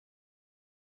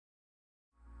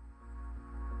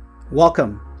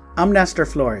Welcome. I'm Nestor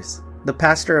Flores, the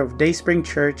pastor of Dayspring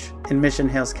Church in Mission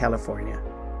Hills, California.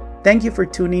 Thank you for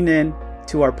tuning in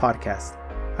to our podcast.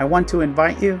 I want to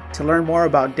invite you to learn more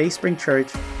about Dayspring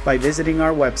Church by visiting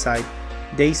our website,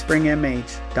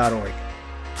 dayspringmh.org.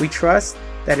 We trust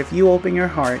that if you open your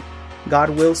heart, God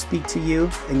will speak to you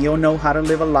and you'll know how to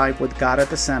live a life with God at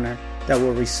the center that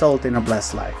will result in a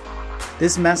blessed life.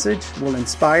 This message will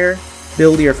inspire,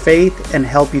 build your faith, and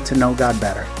help you to know God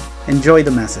better. Enjoy the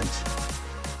message.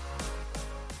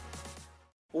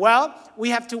 Well, we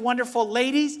have two wonderful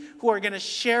ladies who are going to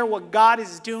share what God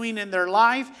is doing in their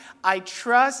life. I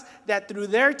trust that through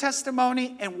their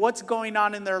testimony and what's going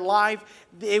on in their life,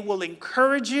 it will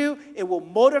encourage you, it will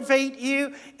motivate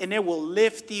you, and it will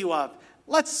lift you up.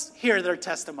 Let's hear their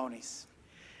testimonies.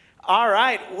 All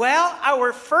right. Well,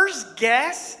 our first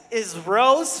guest is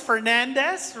Rose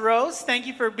Fernandez. Rose, thank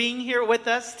you for being here with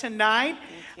us tonight.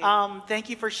 Thank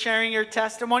you for sharing your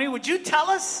testimony. Would you tell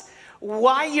us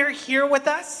why you're here with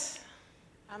us?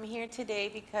 I'm here today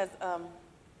because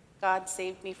God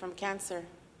saved me from cancer,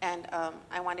 and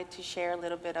I wanted to share a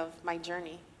little bit of my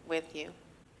journey with you.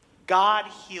 God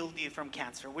healed you from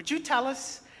cancer. Would you tell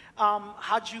us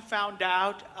how'd you found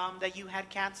out that you had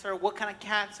cancer? What kind of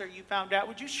cancer you found out?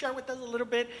 Would you share with us a little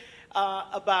bit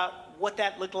about what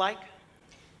that looked like?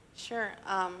 Sure.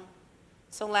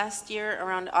 So last year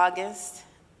around August,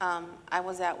 I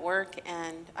was at work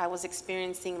and I was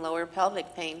experiencing lower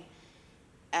pelvic pain.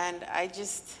 And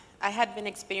I had been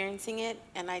experiencing it,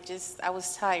 and I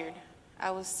was tired. I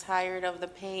was tired of the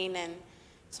pain, and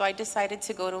so I decided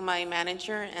to go to my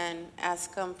manager and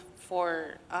ask him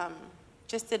for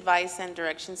just advice and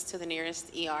directions to the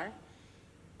nearest ER.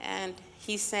 And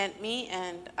he sent me,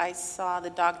 and I saw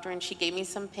the doctor, and she gave me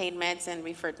some pain meds and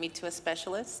referred me to a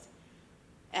specialist.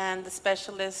 And the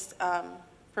specialist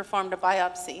performed a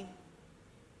biopsy.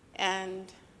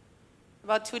 And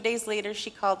about 2 days later, she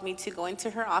called me to go into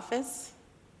her office.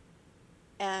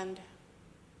 And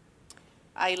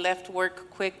I left work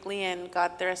quickly and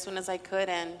got there as soon as I could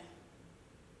and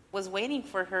was waiting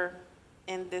for her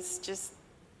in this just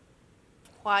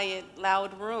quiet,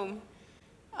 loud room.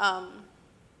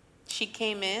 She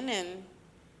came in and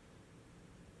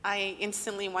I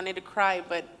instantly wanted to cry,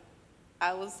 but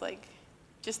I was like,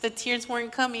 just the tears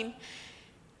weren't coming.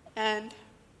 And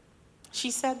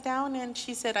she sat down and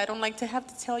she said, I don't like to have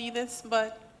to tell you this,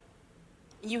 but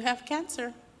you have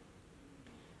cancer.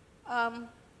 I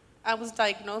was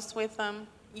diagnosed with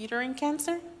uterine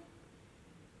cancer.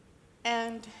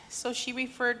 And so she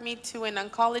referred me to an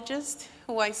oncologist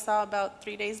who I saw about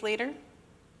 3 days later.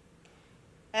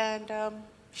 And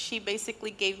she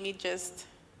basically gave me just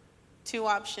two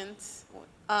options.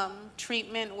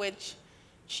 Treatment, which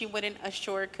she wouldn't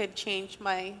assure could change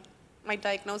my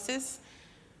diagnosis,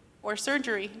 or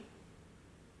surgery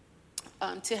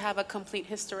to have a complete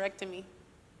hysterectomy.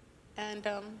 And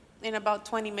in about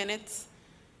 20 minutes,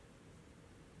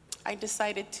 I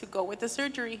decided to go with the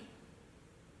surgery.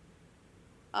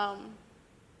 And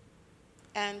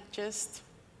just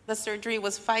the surgery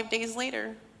was 5 days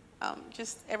later.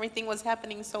 Just everything was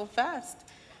happening so fast.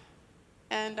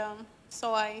 And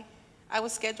so I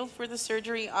was scheduled for the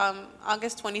surgery on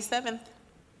August 27th.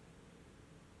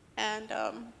 And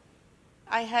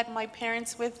I had my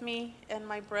parents with me and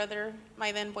my brother,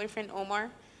 my then boyfriend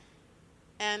Omar.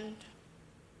 And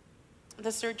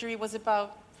the surgery was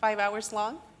about 5 hours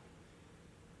long.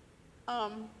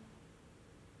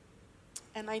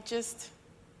 And I just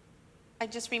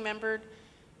remembered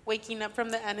waking up from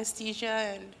the anesthesia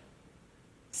and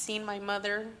seeing my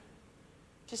mother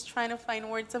just trying to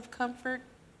find words of comfort,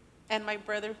 and my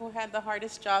brother, who had the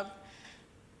hardest job,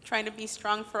 trying to be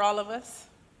strong for all of us.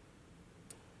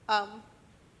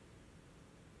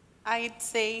 I'd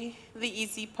say the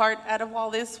easy part out of all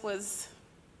this was,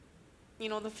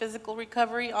 the physical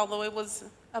recovery, although it was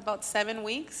about 7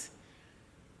 weeks.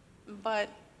 But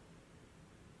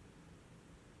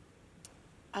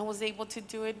I was able to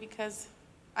do it because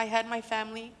I had my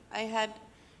family. I had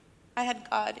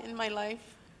God in my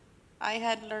life. I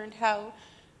had learned how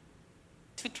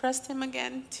to trust him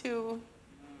again, to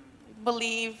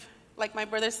believe, like my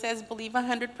brother says, believe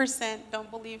 100%,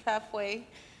 don't believe halfway.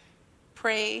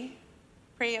 Pray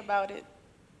about it.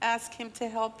 Ask him to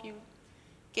help you.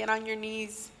 Get on your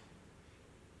knees.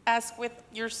 Ask with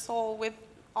your soul, with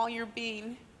all your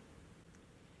being.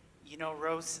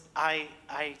 Rose, I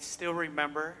still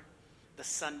remember the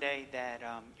Sunday that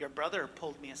your brother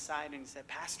pulled me aside and said,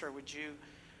 Pastor, would you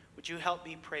help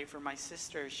me pray for my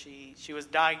sister? She was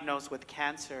diagnosed with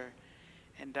cancer.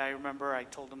 And I remember I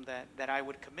told him that I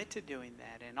would commit to doing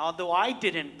that. And although I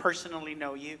didn't personally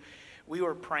know you, we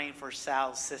were praying for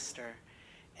Sal's sister.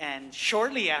 And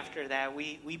shortly after that,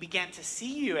 we began to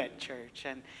see you at church,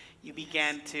 and you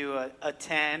began to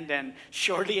attend. And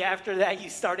shortly after that, you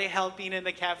started helping in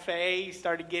the cafe. You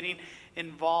started getting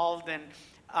involved. And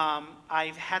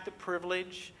I've had the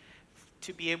privilege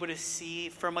to be able to see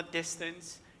from a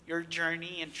distance your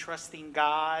journey and trusting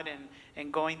God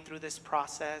and going through this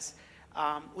process.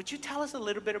 Would you tell us a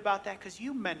little bit about that? Because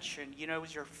you mentioned, it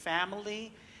was your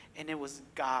family and it was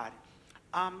God.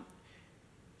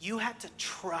 You had to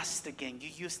trust again. You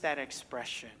used that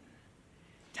expression.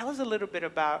 Tell us a little bit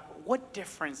about what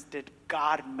difference did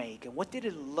God make, and what did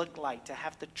it look like to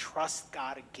have to trust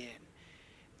God again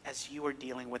as you were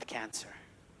dealing with cancer?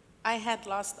 I had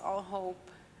lost all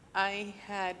hope. I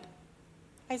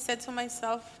said to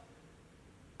myself,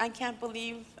 I can't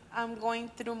believe I'm going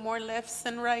through more lefts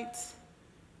than rights.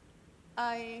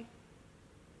 I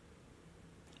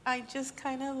just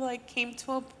kind of like came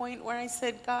to a point where I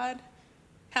said, God,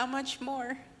 how much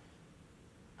more?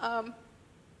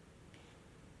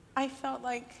 I felt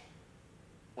like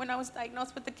when I was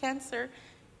diagnosed with the cancer,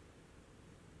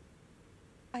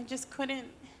 I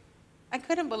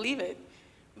couldn't believe it.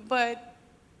 But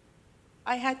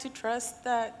I had to trust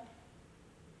that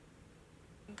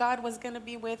God was going to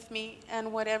be with me,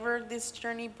 and whatever this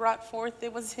journey brought forth,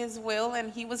 it was His will,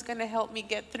 and He was going to help me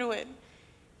get through it.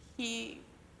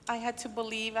 I had to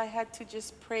believe. I had to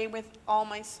just pray with all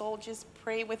my soul, just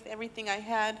pray with everything I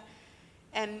had,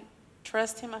 and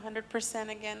trust Him 100%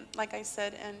 again, like I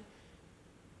said, and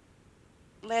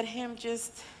let Him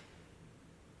just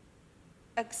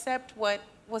accept what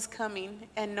was coming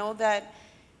and know that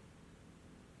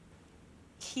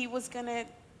He was going to.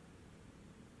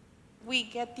 We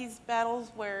get these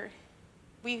battles where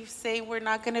we say we're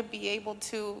not going to be able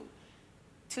to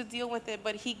deal with it,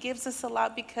 but He gives us a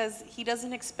lot because He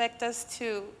doesn't expect us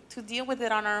to deal with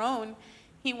it on our own.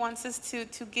 He wants us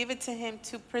to give it to Him,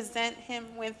 to present Him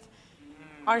with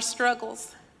our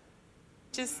struggles.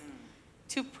 Just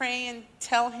to pray and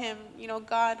tell Him,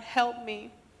 God, help me.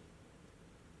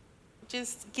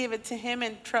 Just give it to Him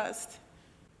and trust.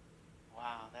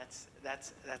 Wow,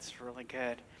 that's really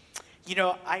good.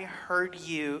 I heard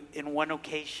you in one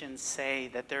occasion say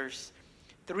that there's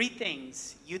 3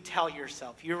 things you tell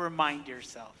yourself, you remind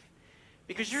yourself,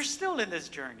 because you're still in this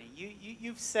journey.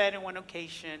 You've said in one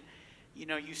occasion,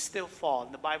 you still fall.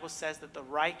 And the Bible says that the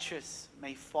righteous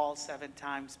may fall 7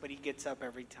 times, but he gets up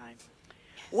every time.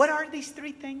 What are these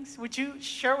 3 things? Would you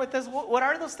share with us? What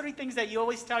are those 3 things that you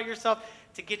always tell yourself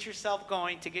to get yourself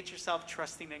going, to get yourself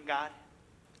trusting in God?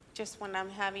 Just when I'm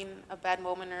having a bad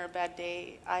moment or a bad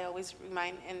day, I always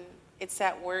remind, and it's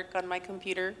at work on my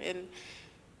computer, and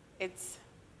it's,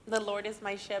 the Lord is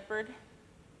my shepherd,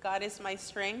 God is my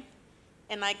strength,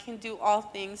 and I can do all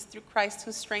things through Christ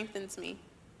who strengthens me.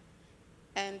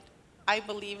 And I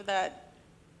believe that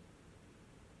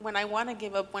when I want to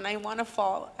give up, when I want to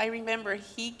fall, I remember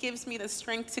He gives me the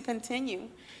strength to continue.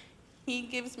 He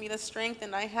gives me the strength,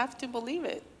 and I have to believe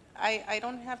it. I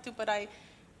don't have to, but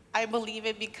I believe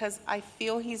it because I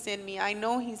feel He's in me. I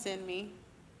know He's in me.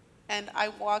 And I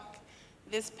walk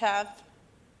this path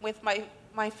with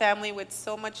my family with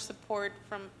so much support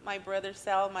from my brother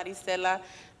Sal, Maricela,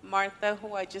 Martha,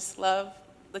 who I just love,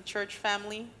 the church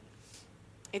family.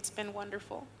 It's been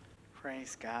wonderful.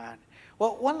 Praise God.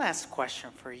 Well, one last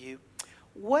question for you.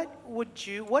 What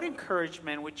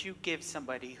encouragement would you give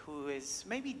somebody who is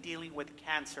maybe dealing with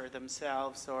cancer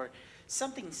themselves, or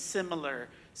something similar,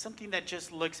 something that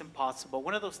just looks impossible,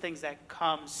 one of those things that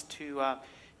comes to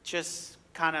just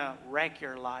kind of wreck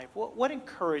your life? What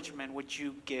encouragement would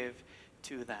you give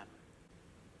to them?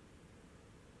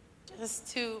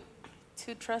 Just to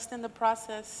trust in the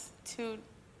process, to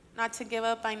not to give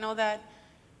up. I know that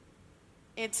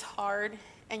it's hard,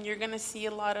 and you're going to see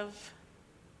a lot of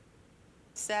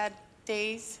sad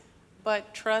days,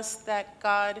 but trust that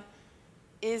God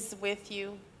is with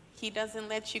you. He doesn't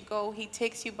let you go. He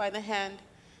takes you by the hand,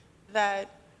 that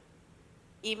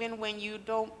even when you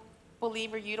don't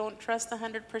believe or you don't trust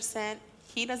 100%,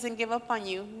 He doesn't give up on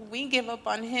you. We give up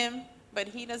on Him, but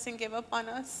He doesn't give up on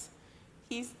us.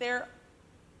 He's there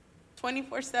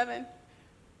 24/7,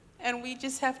 and we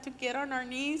just have to get on our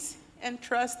knees and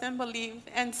trust and believe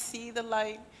and see the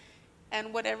light,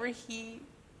 and whatever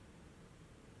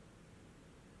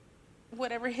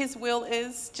His will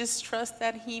is, just trust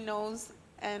that He knows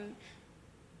and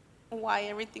why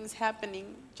everything's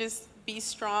happening. Just be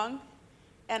strong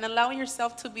and allow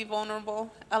yourself to be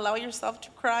vulnerable. Allow yourself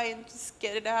to cry and just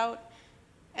get it out,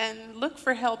 and look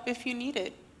for help if you need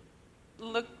it.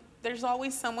 Look, there's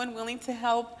always someone willing to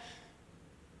help.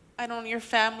 I don't know, your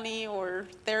family or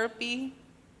therapy.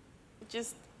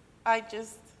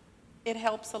 It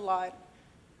helps a lot.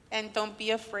 and don't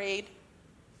be afraid.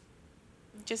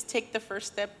 Just take the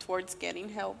first step towards getting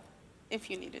help if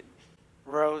you need it.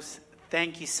 Rose,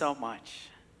 thank you so much.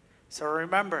 So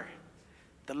remember,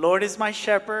 the Lord is my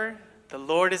shepherd, the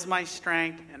Lord is my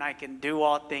strength, and I can do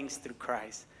all things through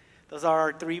Christ. Those are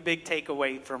our 3 big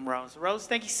takeaways from Rose. Rose,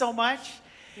 thank you so much.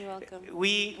 You're welcome.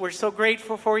 We're so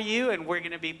grateful for you, and we're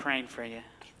going to be praying for you.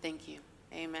 Thank you.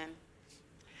 Amen.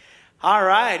 All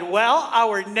right. Well,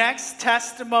 our next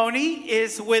testimony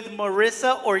is with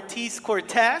Marissa Ortiz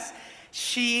Cortez.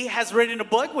 She has written a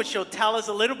book, which she'll tell us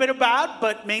a little bit about,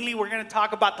 but mainly we're going to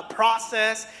talk about the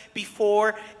process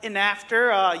before and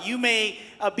after. You may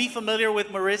be familiar with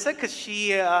Marissa because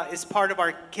she is part of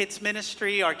our kids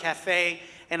ministry, our cafe,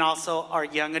 and also our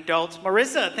young adults.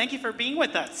 Marissa, thank you for being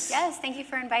with us. Yes, thank you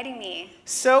for inviting me.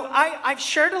 So I've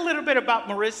shared a little bit about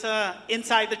Marissa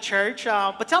inside the church,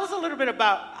 but tell us a little bit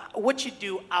about what you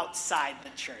do outside the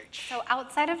church. So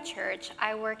outside of church,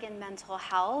 I work in mental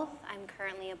health. I'm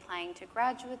currently applying to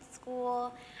graduate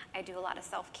school. I do a lot of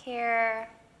self-care.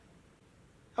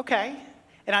 Okay.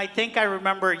 And I think I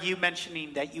remember you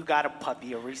mentioning that you got a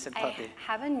puppy, a recent puppy.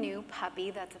 I have a new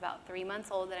puppy that's about 3 months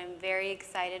old that I'm very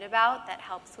excited about. That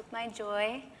helps with my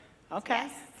joy. Okay.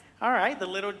 Yes. All right. The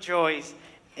little joys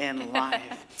in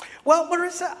life. Well,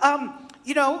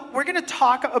 Marissa, we're going to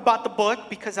talk about the book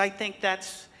because I think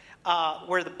that's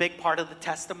where the big part of the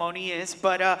testimony is.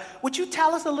 But would you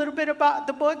tell us a little bit about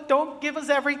the book? Don't give us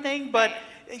everything, but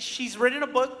she's written a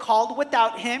book called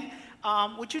Without Him.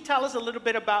 Would you tell us a little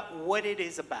bit about what it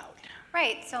is about?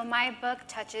 Right, so my book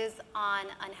touches on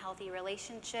unhealthy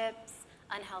relationships,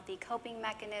 unhealthy coping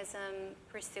mechanism,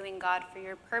 pursuing God for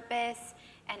your purpose,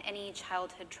 and any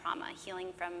childhood trauma, healing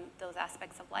from those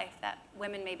aspects of life that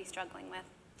women may be struggling with.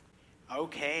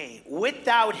 Okay,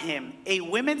 Without Him, a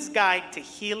women's guide to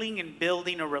healing and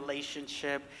building a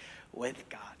relationship with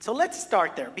God. So let's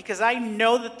start there because I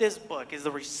know that this book is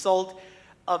the result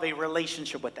of a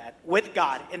relationship with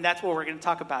God, and that's what we're going to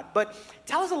talk about. But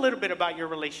tell us a little bit about your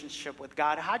relationship with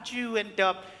God. How'd you end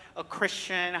up a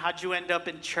Christian? How'd you end up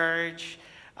in church?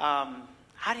 How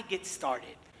did it get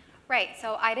started? Right,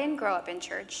 so I didn't grow up in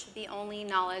church. The only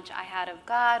knowledge I had of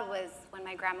God was when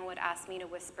my grandma would ask me to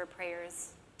whisper prayers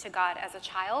to God as a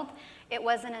child. It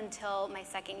wasn't until my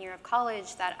second year of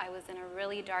college that I was in a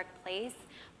really dark place.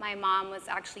 My mom was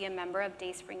actually a member of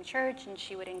Day Spring Church, and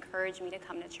she would encourage me to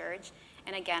come to church.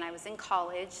 And again, I was in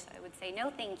college. I would say,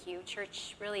 no, thank you.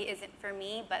 Church really isn't for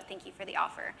me, but thank you for the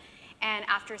offer. And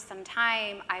after some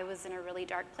time, I was in a really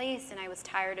dark place, and I was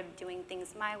tired of doing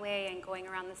things my way and going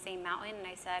around the same mountain. And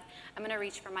I said, I'm going to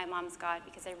reach for my mom's God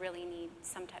because I really need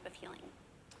some type of healing.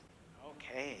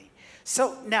 Okay.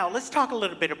 So now let's talk a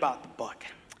little bit about the book.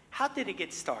 How did it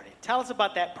get started? Tell us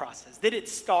about that process. Did it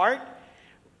start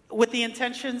with the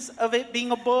intentions of it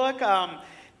being a book?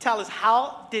 Tell us,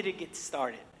 how did it get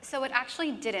started? So it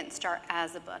actually didn't start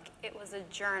as a book. It was a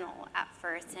journal at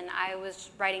first, and I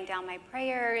was writing down my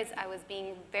prayers. I was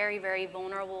being very, very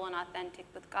vulnerable and authentic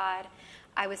with God.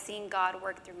 I was seeing God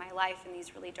work through my life in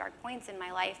these really dark points in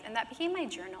my life, and that became my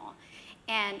journal.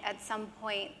 And at some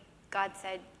point, God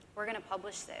said, we're going to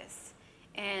publish this.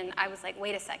 And I was like,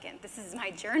 wait a second, this is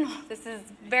my journal. This is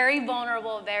very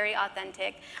vulnerable, very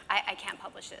authentic. I can't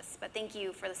publish this, but thank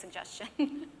you for the suggestion.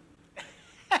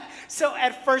 So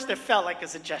at first it felt like a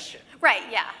suggestion. Right,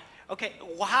 yeah. Okay,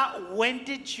 when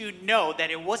did you know that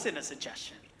it wasn't a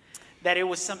suggestion? That it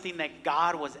was something that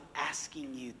God was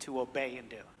asking you to obey and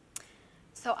do?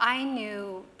 So I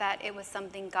knew that it was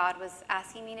something God was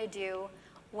asking me to do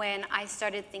when I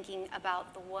started thinking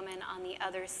about the woman on the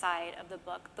other side of the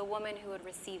book, the woman who would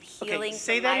receive healing. Okay,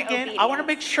 say from that my again. obedience. I want to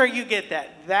make sure you get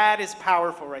that. That is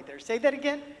powerful right there. Say that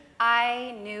again.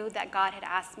 I knew that God had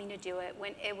asked me to do it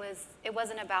when it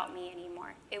wasn't about me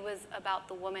anymore. It was about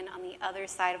the woman on the other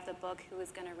side of the book who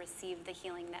was going to receive the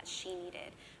healing that she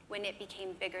needed, when it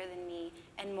became bigger than me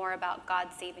and more about God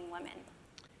saving women.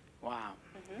 Wow,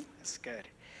 That's good.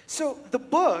 So the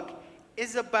book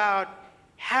is about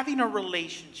having a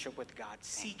relationship with God,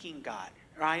 seeking God,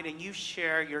 right? And you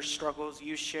share your struggles,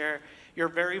 you're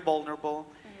very vulnerable.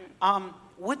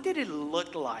 What did it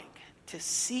look like to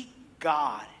seek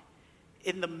God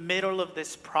in the middle of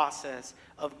this process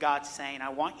of God saying, I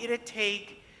want you to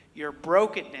take your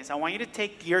brokenness, I want you to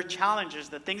take your challenges,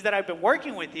 the things that I've been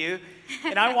working with you,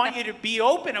 and I want you to be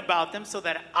open about them so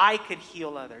that I could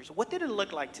heal others. What did it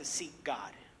look like to seek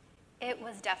God? It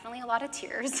was definitely a lot of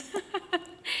tears.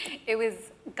 It was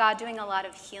God doing a lot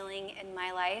of healing in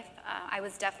my life. I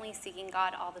was definitely seeking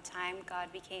God all the time.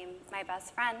 God became my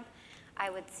best friend.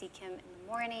 I would seek him in the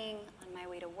morning, on my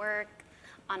way to work,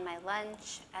 on my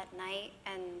lunch, at night,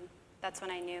 and that's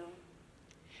when I knew.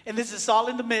 And this is all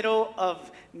in the middle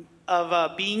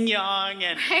of being young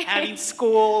and Right. having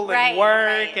school and Right,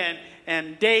 work right.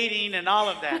 and dating and all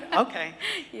of that. Okay.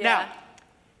 Yeah. Now,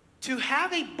 to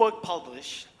have a book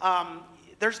published,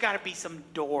 there's got to be some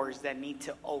doors that need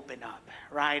to open up,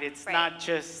 right? It's Right. not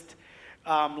just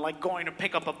like going to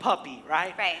pick up a puppy,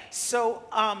 right? Right. So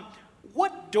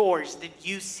what doors did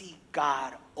you see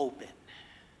God open?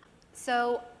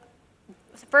 So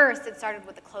first, it started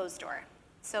with a closed door.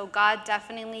 So God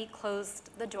definitely closed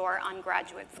the door on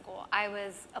graduate school. I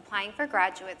was applying for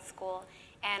graduate school,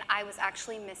 and I was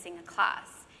actually missing a class.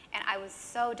 And I was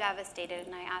so devastated,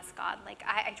 and I asked God, like,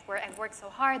 I've worked so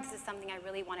hard. This is something I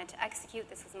really wanted to execute.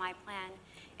 This was my plan.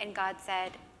 And God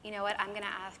said, you know what, I'm going to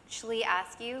actually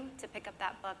ask you to pick up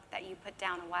that book that you put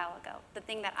down a while ago, the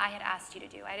thing that I had asked you to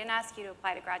do. I didn't ask you to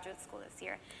apply to graduate school this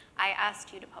year. I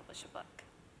asked you to publish a book.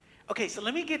 Okay, so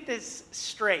let me get this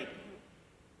straight.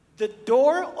 The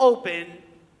door opened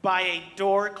by a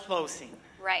door closing.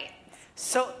 Right.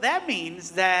 So that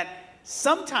means that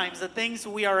sometimes the things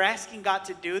we are asking God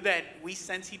to do that we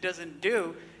sense He doesn't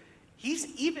do, He's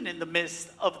even in the midst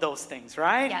of those things,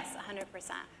 right? Yes,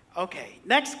 100%. Okay,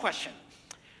 next question.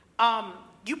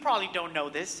 You probably don't know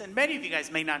this, and many of you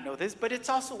guys may not know this, but it's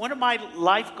also one of my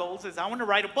life goals is I want to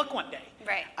write a book one day.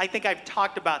 Right. I think I've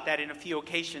talked about that in a few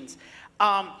occasions.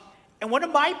 And one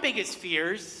of my biggest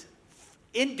fears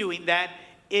in doing that,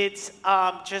 it's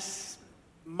just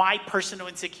my personal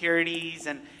insecurities,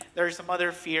 and there's some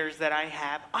other fears that I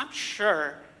have. I'm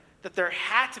sure that there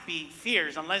had to be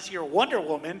fears, unless you're Wonder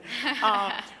Woman.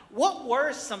 What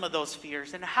were some of those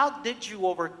fears, and how did you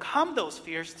overcome those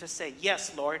fears to say,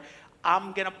 yes, Lord,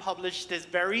 I'm going to publish this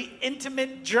very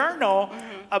intimate journal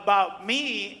about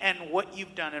me and what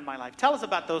you've done in my life? Tell us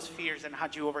about those fears and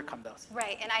how'd you overcome those?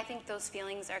 Right, and I think those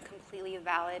feelings are completely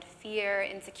valid. Fear,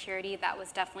 insecurity, that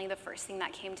was definitely the first thing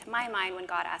that came to my mind when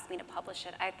God asked me to publish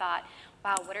it. I thought,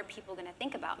 wow, what are people going to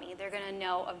think about me? They're going to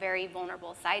know a very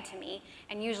vulnerable side to me,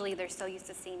 and usually they're so used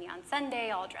to seeing me on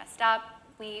Sunday all dressed up.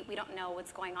 We don't know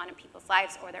what's going on in people's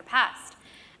lives or their past.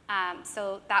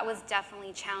 So that was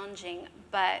definitely challenging,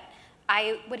 but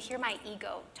I would hear my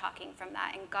ego talking from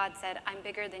that, and God said, I'm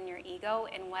bigger than your ego,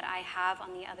 and what I have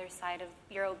on the other side of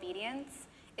your obedience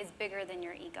is bigger than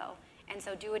your ego, and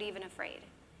so do it even afraid.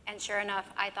 And sure enough,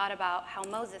 I thought about how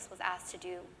Moses was asked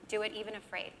to do it even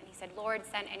afraid, and he said, Lord,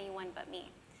 send anyone but me.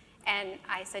 And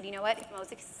I said, you know what, if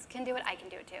Moses can do it, I can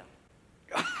do it too.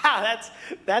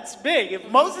 That's big. If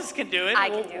Moses can do it, I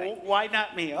can do it. Why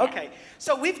not me? Okay.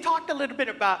 So we've talked a little bit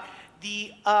about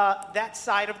that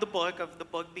side of the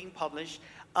book being published.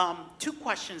 Two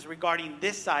questions regarding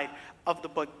this side of the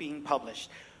book being published.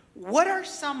 What are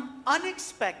some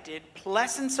unexpected,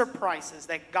 pleasant surprises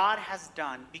that God has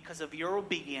done because of your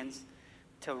obedience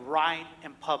to write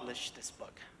and publish this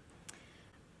book?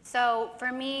 So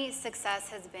for me, success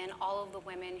has been all of the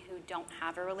women who don't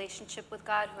have a relationship with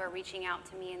God, who are reaching out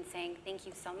to me and saying, thank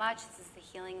you so much, this is the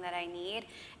healing that I need,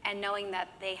 and knowing that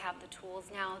they have the tools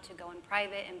now to go in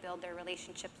private and build their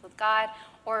relationships with God,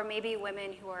 or maybe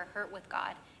women who are hurt with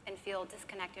God and feel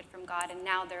disconnected from God, and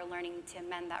now they're learning to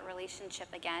mend that relationship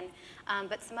again.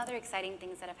 But some other exciting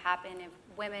things that have happened,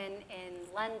 women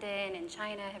in London and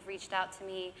China have reached out to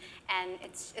me, and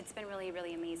it's been really,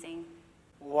 really amazing.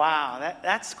 Wow,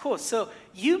 that's cool. So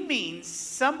you mean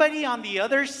somebody on the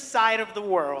other side of the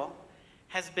world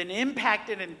has been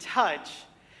impacted and touched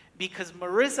because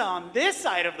Marissa on this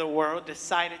side of the world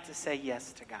decided to say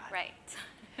yes to God. Right.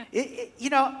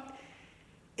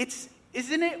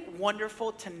 Isn't it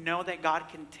wonderful to know that God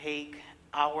can take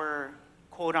our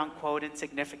quote-unquote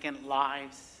insignificant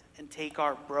lives and take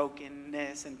our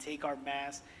brokenness and take our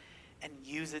mess and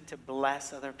use it to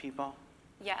bless other people?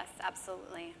 Yes,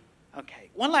 absolutely. Okay,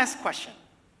 one last question.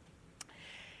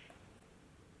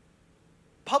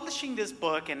 Publishing this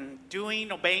book and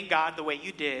obeying God the way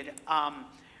you did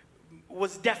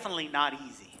was definitely not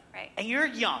easy. Right. And you're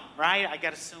young, right? I got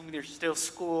to assume there's still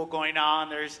school going on.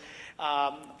 There's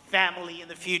family in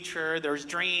the future. There's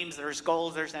dreams. There's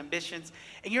goals. There's ambitions.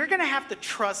 And you're going to have to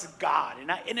trust God.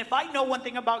 And if I know one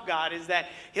thing about God is that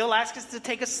He'll ask us to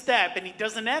take a step, and He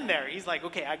doesn't end there. He's like,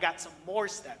 okay, I got some more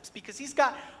steps, because He's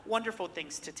got wonderful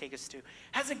things to take us to.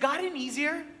 Has it gotten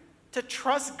easier to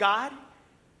trust God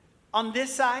on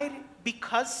this side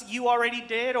because you already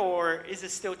did, or is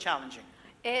it still challenging?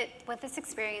 With this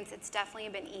experience, it's definitely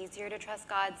been easier to trust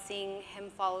God, seeing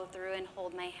Him follow through and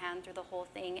hold my hand through the whole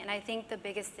thing. And I think the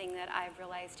biggest thing that I've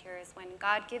realized here is when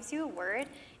God gives you a word,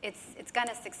 it's going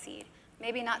to succeed.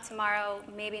 Maybe not tomorrow,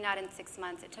 maybe not in 6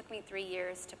 months. It took me 3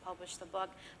 years to publish the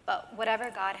book, but whatever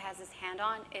God has His hand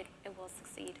on, it will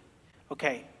succeed.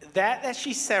 Okay, that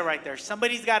she said right there,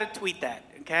 somebody's got to tweet that,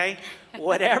 okay?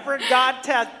 Whatever God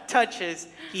touches,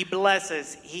 he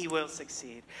blesses, he will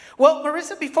succeed. Well,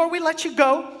 Marissa, before we let you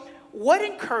go, what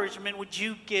encouragement would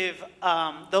you give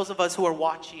those of us who are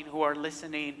watching, who are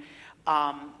listening,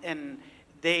 and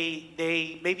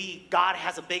they maybe God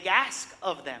has a big ask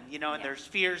of them, and there's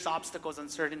fears, obstacles,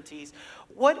 uncertainties.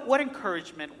 What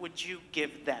encouragement would you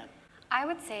give them? I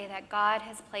would say that God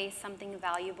has placed something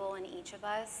valuable in each of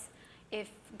us. If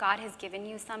God has given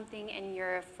you something and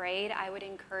you're afraid, I would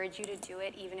encourage you to do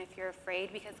it even if you're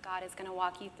afraid, because God is going to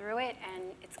walk you through it and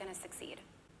it's going to succeed.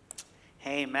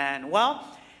 Amen. Well,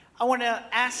 I want to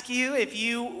ask you if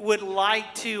you would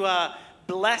like to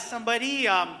bless somebody,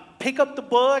 pick up the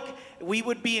book. We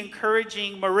would be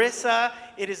encouraging Marissa.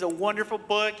 It is a wonderful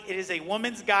book. It is a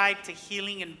woman's guide to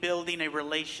healing and building a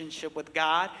relationship with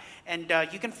God. And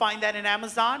you can find that in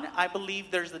Amazon. I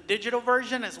believe there's the digital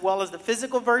version as well as the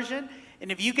physical version.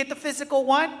 And if you get the physical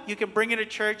one, you can bring it to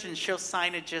church and she'll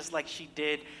sign it just like she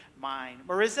did mine.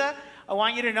 Marissa, I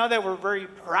want you to know that we're very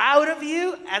proud of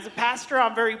you. As a pastor,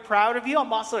 I'm very proud of you.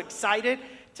 I'm also excited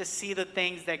to see the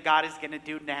things that God is going to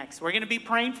do next. We're going to be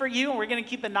praying for you, and we're going to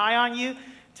keep an eye on you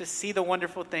to see the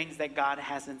wonderful things that God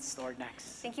has in store next.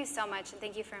 Thank you so much, and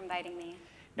thank you for inviting me.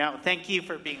 No, thank you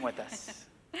for being with us.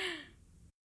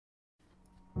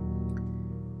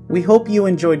 We hope you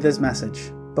enjoyed this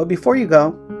message. But before you go,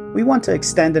 we want to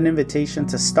extend an invitation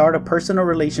to start a personal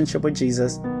relationship with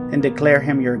Jesus and declare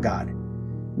him your God.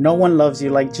 No one loves you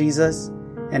like Jesus,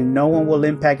 and no one will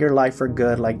impact your life for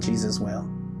good like Jesus will.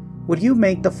 Would you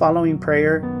make the following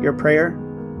prayer your prayer?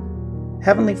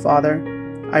 Heavenly Father,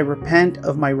 I repent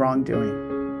of my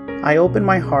wrongdoing. I open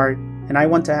my heart and I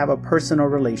want to have a personal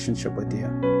relationship with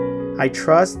you. I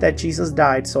trust that Jesus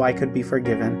died so I could be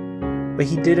forgiven, but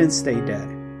he didn't stay dead.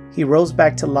 He rose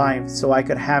back to life so I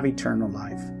could have eternal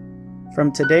life.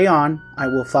 From today on, I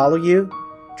will follow you,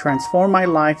 transform my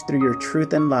life through your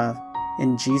truth and love.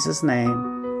 In Jesus'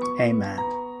 name, amen.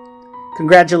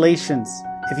 Congratulations.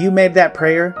 If you made that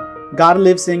prayer, God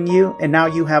lives in you and now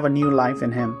you have a new life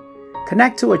in him.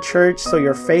 Connect to a church so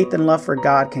your faith and love for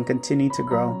God can continue to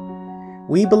grow.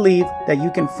 We believe that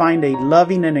you can find a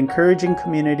loving and encouraging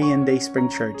community in Dayspring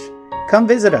Church. Come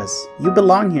visit us. You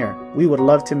belong here. We would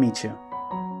love to meet you.